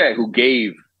who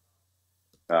gave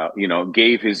you know,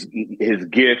 gave his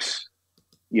gifts,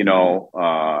 you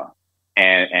know,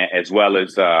 and as well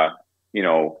as you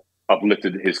know,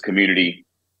 uplifted his community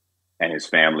and his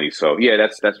family. So yeah,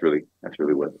 that's really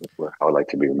what I would like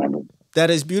to be remembered.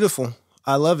 That is beautiful.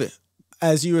 I love it.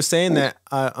 As you were saying that,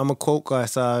 I'm a quote guy,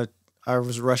 so I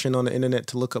was rushing on the internet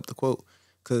to look up the quote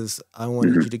because I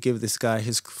wanted you to give this guy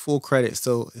his full credit.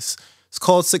 So it's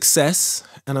called Success,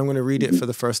 and I'm going to read it for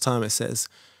the first time. It says,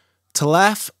 "To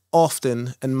laugh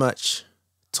often and much,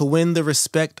 to win the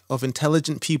respect of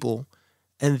intelligent people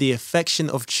and the affection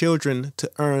of children, to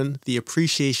earn the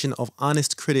appreciation of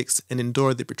honest critics and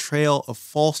endure the betrayal of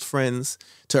false friends,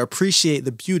 to appreciate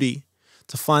the beauty,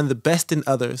 to find the best in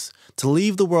others, to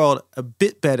leave the world a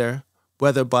bit better,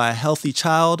 whether by a healthy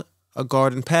child, a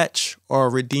garden patch, or a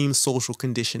redeemed social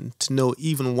condition, to know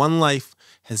even one life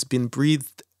has been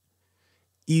breathed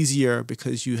easier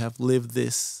because you have lived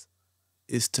this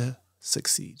is to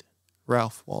succeed."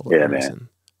 Ralph Waldo Emerson. Man.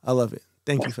 I love it.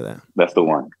 Thank you for that. That's the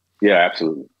one. Yeah,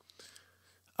 absolutely.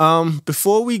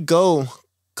 Before we go,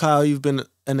 Kyle, you've been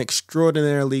an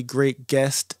extraordinarily great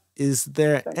guest. Is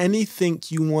there anything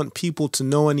you want people to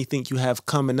know, anything you have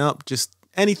coming up, just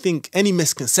anything, any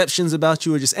misconceptions about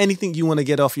you, or just anything you want to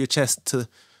get off your chest to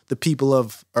the people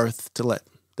of Earth to let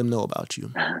them know about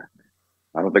you?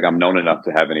 I don't think I'm known enough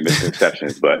to have any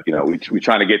misconceptions, but you know, we're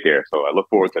trying to get there. So I look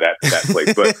forward to that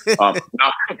place. But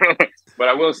but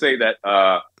I will say that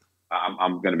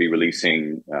I'm going to be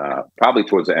releasing probably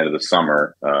towards the end of the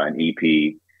summer an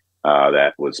EP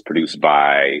that was produced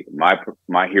by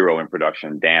my hero in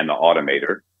production, Dan the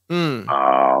Automator.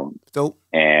 Dope.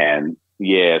 And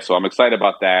yeah, so I'm excited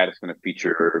about that. It's going to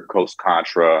feature Coast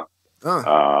Contra,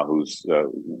 who's a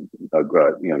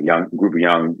young group of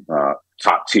young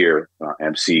top tier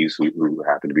MCs who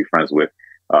happen to be friends with,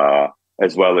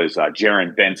 as well as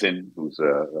Jaron Benton, who's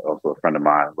also a friend of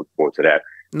mine. Look forward to that.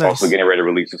 Nice. Also getting ready to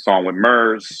release a song with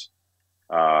Murs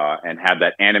and have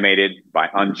that animated by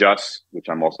Unjust, which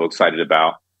I'm also excited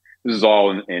about. This is all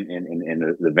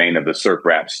in the vein of the surf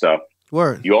rap stuff.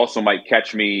 Word. You also might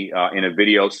catch me in a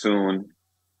video soon.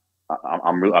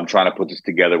 I'm trying to put this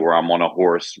together where I'm on a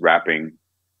horse rapping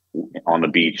on the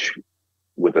beach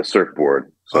with a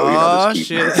surfboard. So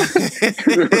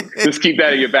just keep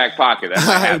that in your back pocket.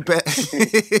 I bet.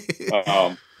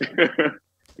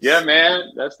 Yeah,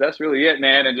 man, that's really it,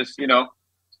 man. And just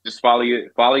follow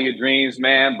your dreams,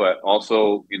 man. But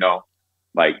also,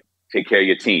 like take care of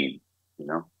your team.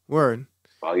 Word.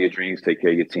 Follow your dreams, take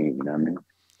care of your team. You know what I mean?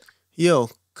 Yo,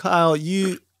 Kyle,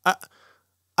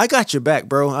 I got your back,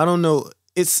 bro. I don't know.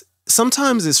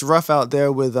 Sometimes it's rough out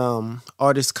there with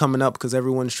artists coming up because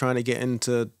everyone's trying to get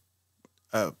into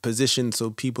a position, so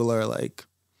people are like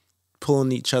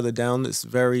pulling each other down. It's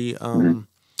very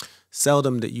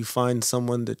seldom that you find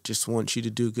someone that just wants you to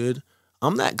do good.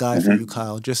 I'm that guy for you,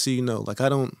 Kyle, just so you know. Like, I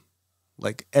don't,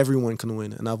 like, everyone can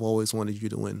win, and I've always wanted you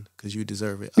to win because you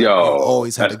deserve it. Yo,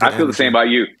 always had a good I feel the same about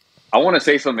you. I want to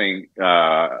say something.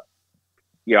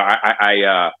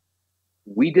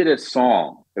 We did a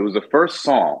song. It was the first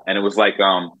song, and it was like,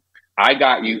 I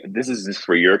got you. This is just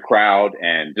for your crowd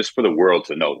and just for the world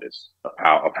to know this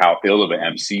of how ill of an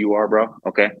MC you are, bro.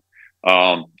 Okay,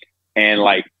 and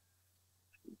like,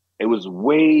 it was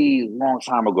way long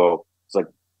time ago. It's like,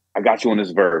 I got you on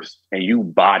this verse, and you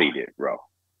bodied it, bro.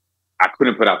 I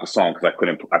couldn't put out the song because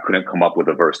I couldn't come up with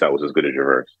a verse that was as good as your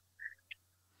verse.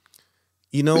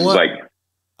 You know what?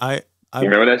 Like, you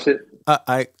remember that shit?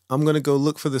 I'm gonna go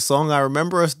look for the song. I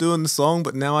remember us doing the song,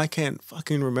 but now I can't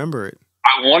fucking remember it.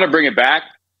 I want to bring it back.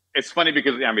 It's funny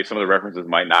because some of the references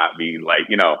might not be like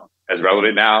as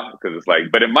relevant now because it's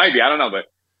like, but it might be. I don't know, but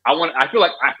I feel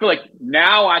like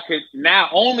now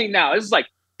only now. This is like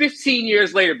 15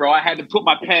 years later, bro. I had to put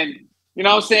my pen, in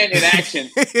action.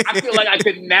 I feel like I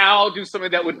could now do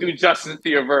something that would do justice to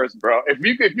your verse, bro. If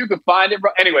you could find it,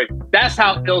 bro. Anyway, that's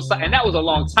how ill, and that was a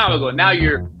long time ago. Now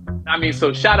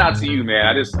so shout out to you,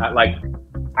 man.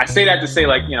 I say that to say,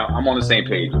 like, you know, I'm on the same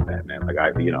page with that, man. Like,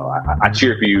 I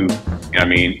cheer for you. You know what I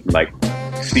mean? Like,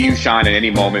 see you shine at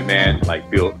any moment, man. Like,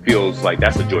 feels like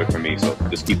that's a joy for me. So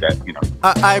just keep that, you know.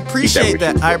 I appreciate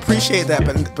that. I appreciate that.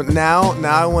 But now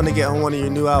I want to get on one of your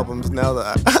new albums. Now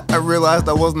that I realized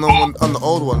I wasn't on the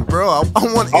old one, bro. I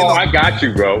want. I got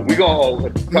you, bro. We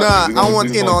gonna. I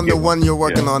want in on the one you're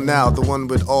working on now. The one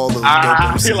with all those dope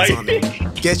MCs on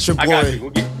it. Get your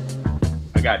boy.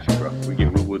 I got you, bro.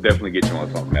 We'll definitely get you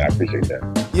on something, man. I appreciate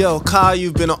that. Yo, Kyle,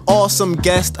 you've been an awesome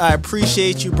guest. I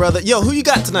appreciate you, brother. Yo, who you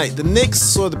got tonight? The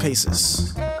Knicks or the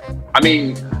Pacers? I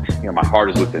mean, you know, my heart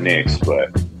is with the Knicks, but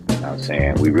you know what I'm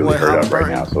saying, we really hurt up right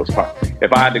now. So it's fine.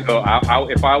 If I had to go,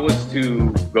 if I was to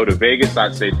go to Vegas,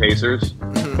 I'd say Pacers.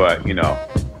 But you know,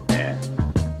 man,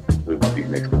 we want these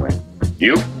Knicks to win.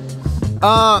 You?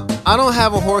 I don't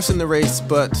have a horse in the race,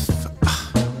 but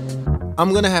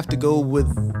I'm gonna have to go with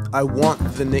I want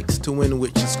the Knicks to win,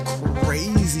 which is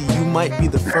crazy. You might be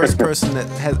the first person that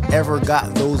has ever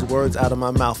got those words out of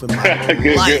my mouth in my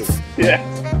life. Good.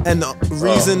 Yeah. And the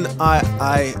reason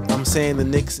I'm saying the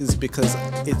Knicks is because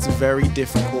it's very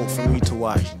difficult for me to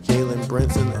watch Jalen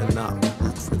Brunson and not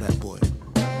root for that boy.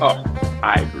 Oh,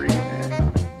 I agree,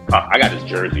 man. I got his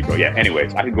jersey, bro. Yeah,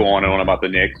 anyways, I could go on and on about the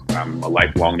Knicks. I'm a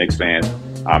lifelong Knicks fan.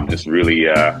 I'm just really,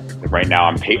 right now,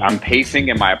 I'm pacing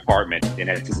in my apartment in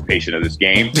anticipation of this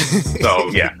game.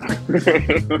 So, yeah.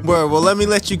 Well, let me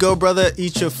let you go, brother.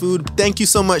 Eat your food. Thank you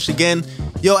so much again.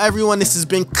 Yo, everyone, this has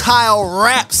been Kyle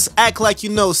Rapps. Act like you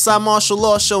know. Cymarshall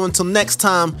Law Show. Until next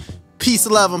time, peace,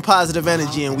 love, and positive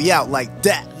energy. And we out like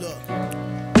that. Look.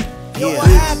 Yo, what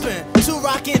happened? Too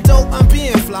rockin' dope, I'm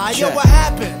being fly. Yo, what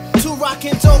happened? Too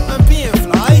rockin' dope, I'm being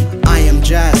fly. I am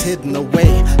jazz hidden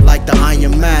away like the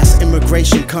Iron Mask.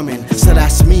 Immigration coming, so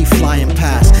that's me flying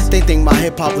past. They think my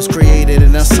hip-hop was created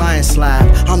in a science lab.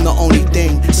 I'm the only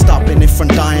thing stopping it from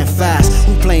dying fast.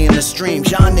 Who playing the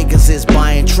streams? Y'all niggas is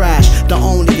buying trash. The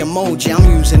only emoji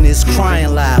I'm using is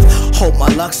crying laugh. Hope my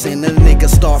luck's in and the niggas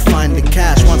start finding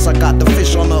cash. Once I got the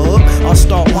fish on the hook, I'll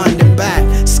start winding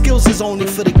back. Skills is only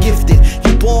for the gifted.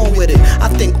 You born with it. I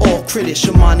think all critics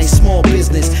should mind a small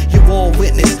business. You all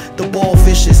witness the ball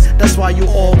vicious. That's why you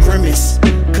all grimace.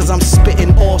 Cause I'm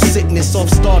spitting all sickness off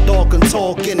Star Dog and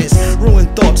tall Guinness. Ruin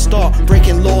thoughts, start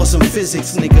breaking laws and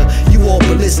physics, nigga. You all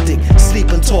ballistic, sleep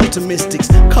and talk to mystics.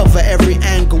 Cover every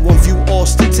angle and view all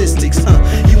statistics.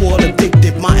 You all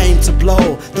addicted, my aim to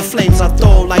blow. The flames I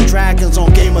throw like dragons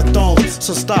on Game of Thrones.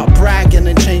 So stop bragging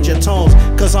and change your tones.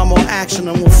 Cause I'm on action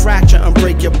and will fracture and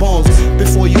break your bones.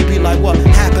 Before you be like, what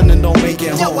happened and don't make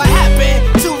it home. Yo, what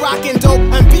happened? Too rockin' dope,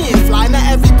 I'm being fly. Not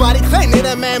everybody claim they're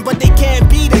the man, but they can't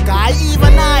be the guy.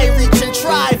 Even I reach and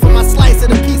try for my slice of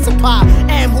the piece of pie.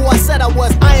 Am who I said I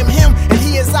was, I am him, and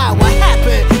he is I. What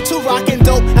happened? Too rockin'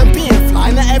 dope, I'm being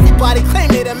fly. Not everybody claim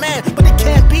they're the man, but they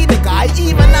can't be the guy.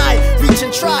 Even I reach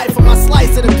and try for my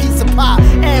slice of the piece of pie.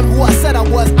 Am who I said I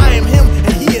was, I am him,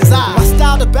 and he is I. My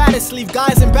style the baddest, leave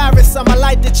guys embarrassed. I'ma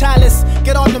light the chalice.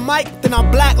 Get on the mic, then I'm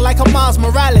black like a Miles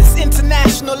Morales.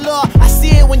 International law, I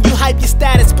see it when you hype your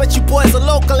status. But you boys are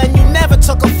local and you never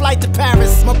took a flight to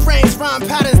Paris. My brains rhyme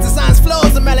patterns, designs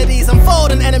flows and melodies. I'm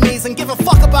folding enemies and give a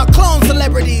fuck about clone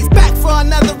celebrities. Back for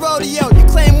another rodeo. You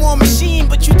claim War Machine,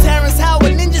 but you Terrence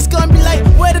Howard. Ninjas gonna be like,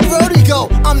 where did Rhodey go?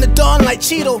 I'm the Dawn like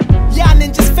Cheeto. Y'all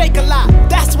ninjas fake a lot.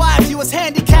 That's why if you was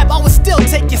handicapped, I would still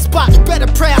take your spot. You better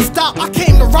pray I stop. I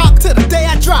came to rock till the day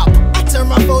I drop. I turn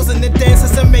my foes into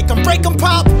dancers and make them break them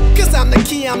pop. Cause I'm the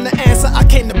key, I'm the answer. I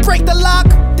came to break the lock.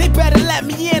 They better let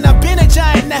me in. I've been a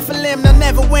giant Nephilim, I'll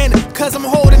never win. Cause I'm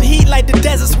holding heat like the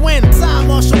desert's wind.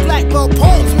 Cymarshall Black Belt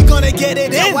poems, we gonna get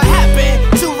it in. Yo, what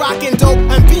happened? Too rockin' dope,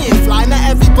 I'm being fly. Not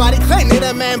everybody claim they're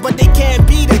the man, but they can't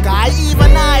be the guy.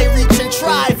 Even I reach and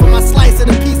try for my slice of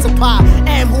the piece of pie.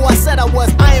 Am who I said I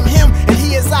was, I am him, and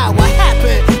he is I. What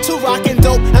happened? Too rockin'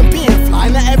 dope, I'm being fly.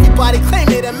 Not everybody claim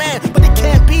they're the man, but they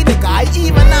can't be the guy.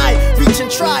 Even I reach and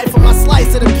try for my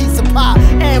slice of the piece of pie.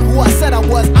 Am who I said I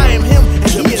was, I am him, and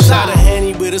he is I. Shot of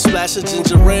Henny with a splash of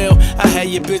ginger ale. I had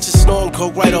your bitches snoring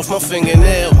coke right off my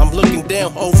fingernail. I'm looking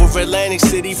down over Atlantic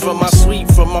City from my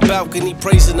suite, from my balcony,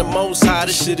 praising the Most High.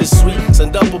 This shit is sweet.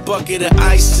 Send up a bucket of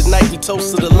ice tonight. We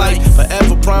toast to the light.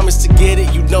 Forever promise to get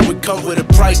it. You know it come with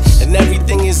a price, and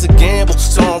everything is a gamble.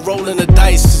 So I'm rolling the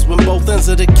dice. Cause when both ends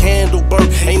of the candle burn,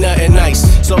 ain't nothing nice.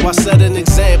 So I set an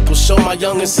example. Show my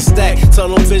youngins to stack.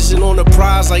 Tunnel vision on the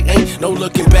prize, like ain't no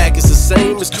looking back. It's the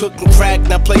same as cooking crack.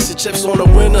 Now place the chips on the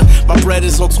winner. My bread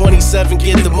is on 27.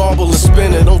 Get the marble and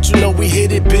spin it. Don't you know we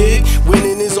hit it big?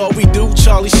 Winning is all we do.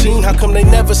 Charlie Sheen, how come they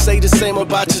never say the same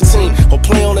about your team? Or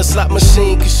play on a slot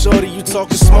machine? Cause shorty, you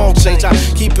talking small change. I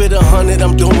keep it 100.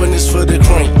 I'm doing this for the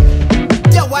cream.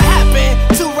 Yo, what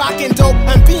happened to rockin' dope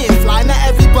and being fly? Not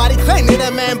everybody claim they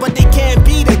the man, but they can't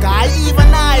be the guy. Even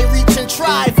I reach and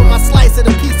try for my slice of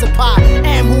the piece of pie.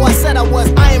 Am who I said I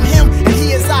was, I am him, and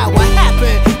he is I.